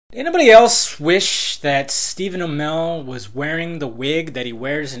Anybody else wish that Stephen Amell was wearing the wig that he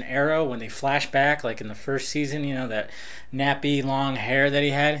wears in Arrow when they flash back, like in the first season, you know, that nappy long hair that he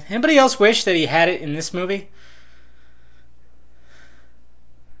had? Anybody else wish that he had it in this movie?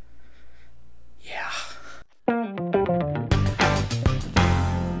 Yeah.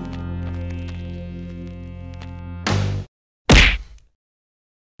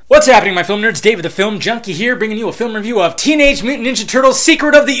 What's happening, my film nerds? David the Film Junkie here, bringing you a film review of Teenage Mutant Ninja Turtles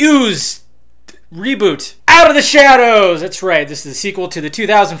Secret of the Ooze reboot. Out of the Shadows! That's right, this is the sequel to the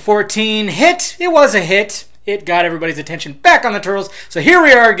 2014 hit. It was a hit. It got everybody's attention back on the Turtles. So here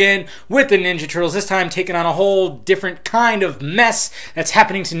we are again with the Ninja Turtles, this time taking on a whole different kind of mess that's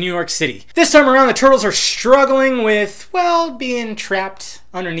happening to New York City. This time around, the Turtles are struggling with, well, being trapped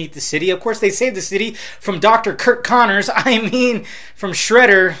underneath the city. Of course, they saved the city from Dr. Kurt Connors. I mean, from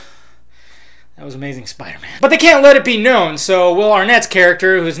Shredder. That was Amazing Spider-Man. But they can't let it be known, so Will Arnett's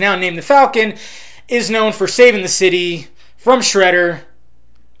character, who is now named the Falcon, is known for saving the city from Shredder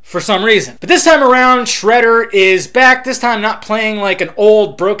for some reason. But this time around, Shredder is back, this time not playing like an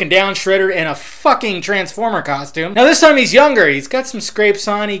old, broken down Shredder in a fucking Transformer costume. Now this time he's younger, he's got some scrapes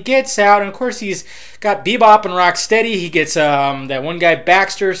on, he gets out, and of course he's got Bebop and Rocksteady. He gets that one guy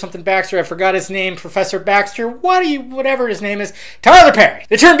Baxter, I forgot his name, Professor Baxter, whatever his name is, Tyler Perry.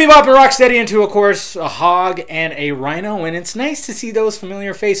 They turn Bebop and Rocksteady into, of course, a hog and a rhino, and it's nice to see those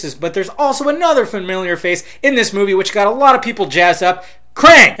familiar faces, but there's also another familiar face in this movie which got a lot of people jazzed up.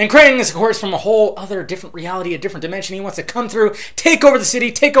 Krang! And Krang is, of course, from a whole other different reality, a different dimension. He wants to come through, take over the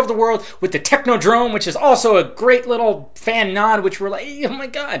city, take over the world with the Technodrome, which is also a great little fan nod, which we're like, oh my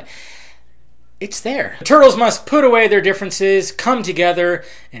god, it's there. The Turtles must put away their differences, come together,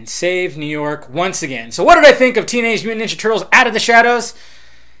 and save New York once again. So what did I think of Teenage Mutant Ninja Turtles Out of the Shadows?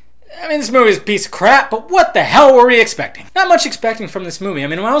 I mean, this movie is a piece of crap, but what the hell were we expecting? Not much expecting from this movie. I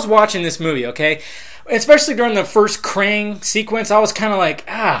mean, when I was watching this movie, okay, especially during the first Krang sequence, I was kind of like,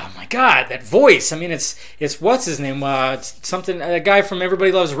 oh my god, that voice. I mean, it's what's his name? It's something, that guy from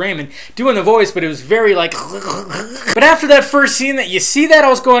Everybody Loves Raymond doing the voice, but it was very like. But after that first scene that you see that, I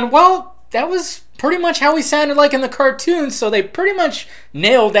was going, well, that was pretty much how he sounded like in the cartoon, so they pretty much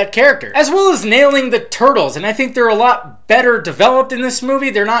nailed that character. As well as nailing the Turtles, and I think they're a lot better developed in this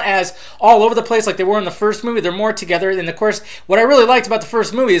movie. They're not as all over the place like they were in the first movie. They're more together, and of course, what I really liked about the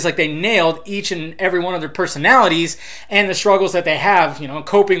first movie is like they nailed each and every one of their personalities and the struggles that they have, you know,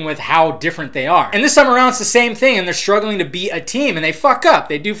 coping with how different they are. And this time around, it's the same thing, and they're struggling to be a team, and they fuck up.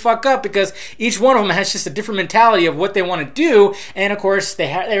 They do fuck up because each one of them has just a different mentality of what they want to do, and of course,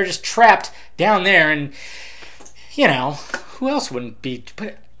 they're just trapped down there, and you know, who else wouldn't be?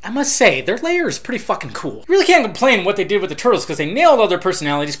 But I must say, their layer is pretty fucking cool. You really can't complain what they did with the Turtles because they nailed all their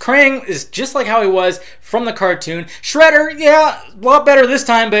personalities. Krang is just like how he was from the cartoon. Shredder, yeah, a lot better this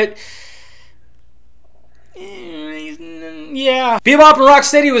time, but yeah. Bebop and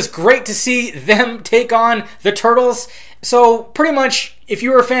Rocksteady, was great to see them take on the Turtles. So pretty much, if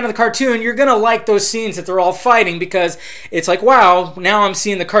you were a fan of the cartoon, you're gonna like those scenes that they're all fighting because it's like, wow, now I'm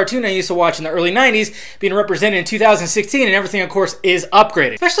seeing the cartoon I used to watch in the early 90s being represented in 2016, and everything, of course, is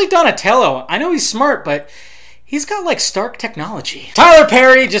upgraded. Especially Donatello. I know he's smart, but he's got like Stark technology. Tyler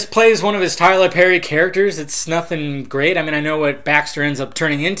Perry just plays one of his Tyler Perry characters. It's nothing great. I mean, I know what Baxter ends up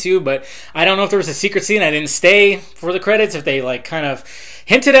turning into, but I don't know if there was a secret scene. I didn't stay for the credits, if they like kind of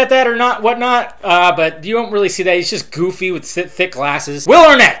hinted at that or not, whatnot. But you don't really see that. He's just goofy with thick glasses. Will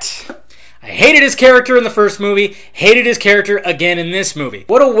Arnett. I hated his character in the first movie, hated his character again in this movie.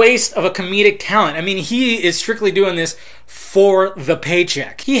 What a waste of a comedic talent. I mean, he is strictly doing this for the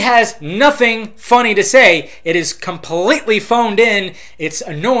paycheck. He has nothing funny to say. It is completely phoned in. It's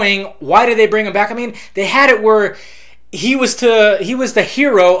annoying. Why did they bring him back? I mean, they had it where he was the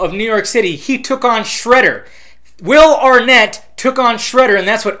hero of New York City. He took on Shredder. Will Arnett took on Shredder, and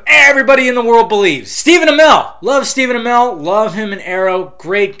that's what everybody in the world believes. Stephen Amell. Love Stephen Amell. Love him in Arrow.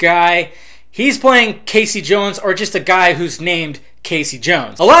 Great guy. He's playing Casey Jones, or just a guy who's named Casey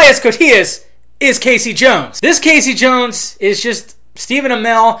Jones. Elias Koteas is Casey Jones. This Casey Jones is just Stephen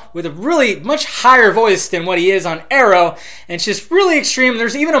Amell with a really much higher voice than what he is on Arrow, and it's just really extreme.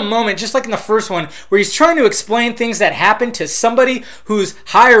 There's even a moment, just like in the first one, where he's trying to explain things that happen to somebody who's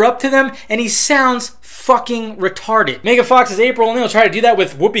higher up to them, and he sounds fucking retarded. Megan Fox's April O'Neil tried to do that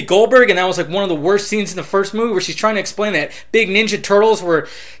with Whoopi Goldberg, and that was like one of the worst scenes in the first movie, where she's trying to explain that big Ninja Turtles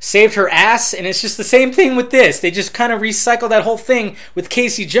saved her ass, and it's just the same thing with this. They just kind of recycle that whole thing with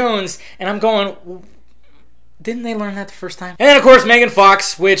Casey Jones, and I'm going, Didn't they learn that the first time? And then, of course, Megan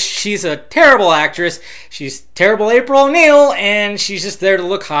Fox, which she's a terrible actress. She's terrible April O'Neil, and she's just there to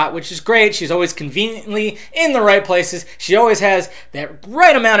look hot, which is great. She's always conveniently in the right places. She always has that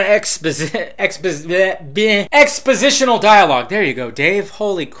right amount of expositional dialogue. There you go, Dave.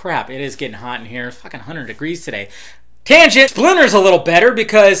 Holy crap, it is getting hot in here. It's fucking 100 degrees today. Tangent. Splinter's a little better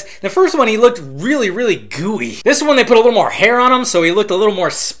because the first one he looked really, really gooey. This one they put a little more hair on him, so he looked a little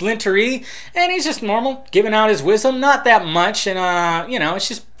more splintery, and he's just normal, giving out his wisdom, not that much, and it's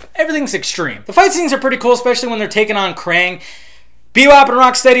just, everything's extreme. The fight scenes are pretty cool, especially when they're taking on Krang. Bebop and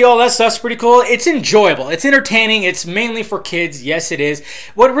Rocksteady, all that stuff's pretty cool. It's enjoyable. It's entertaining. It's mainly for kids. Yes, it is.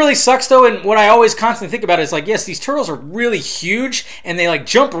 What really sucks, though, and what I always constantly think about is, like, yes, these turtles are really huge, and they, like,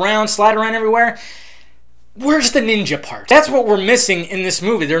 jump around, slide around everywhere. Where's the ninja part? That's what we're missing in this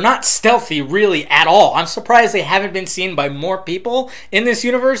movie. They're not stealthy really at all. I'm surprised they haven't been seen by more people in this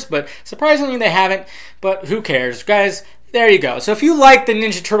universe, but surprisingly they haven't. But who cares? Guys, there you go. So if you like the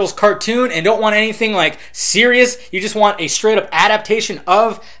Ninja Turtles cartoon and don't want anything like serious, you just want a straight up adaptation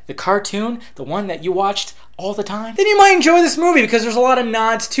of the cartoon, the one that you watched all the time, then you might enjoy this movie because there's a lot of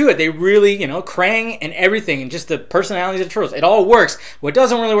nods to it. They really, Krang and everything and just the personalities of the Turtles. It all works. What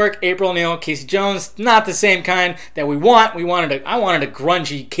doesn't really work, April O'Neil, Casey Jones, not the same kind that we want. I wanted a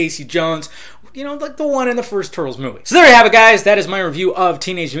grungy Casey Jones, like the one in the first Turtles movie. So there you have it, guys. That is my review of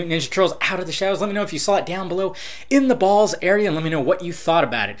Teenage Mutant Ninja Turtles Out of the Shadows. Let me know if you saw it down below in the balls area and let me know what you thought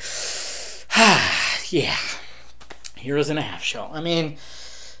about it. Yeah. Heroes in a Half show. I mean,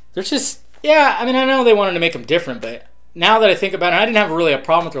 they're just... Yeah, I know they wanted to make them different, but now that I think about it, I didn't have really a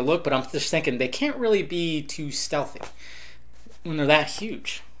problem with their look, but I'm just thinking they can't really be too stealthy when they're that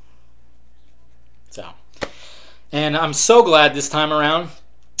huge. So, and I'm so glad this time around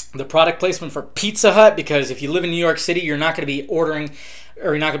the product placement for Pizza Hut, because if you live in New York City, you're not going to be ordering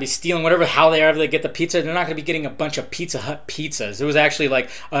or you're not going to be stealing however they get the pizza. They're not going to be getting a bunch of Pizza Hut pizzas. It was actually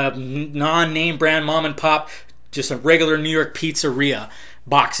like a non-name brand mom and pop, just a regular New York pizzeria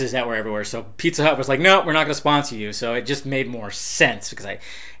boxes that were everywhere. So Pizza Hut was like, no, we're not going to sponsor you. So it just made more sense because I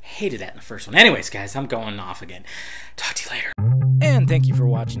hated that in the first one. Anyways, guys, I'm going off again. Talk to you later. And thank you for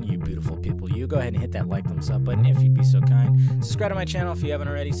watching, you beautiful people. You go ahead and hit that like, thumbs up button if you'd be so kind. Subscribe to my channel if you haven't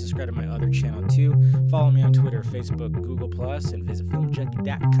already. Subscribe to my other channel too. Follow me on Twitter, Facebook, Google+, and visit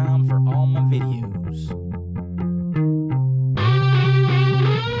filmjunkie.com for all my videos.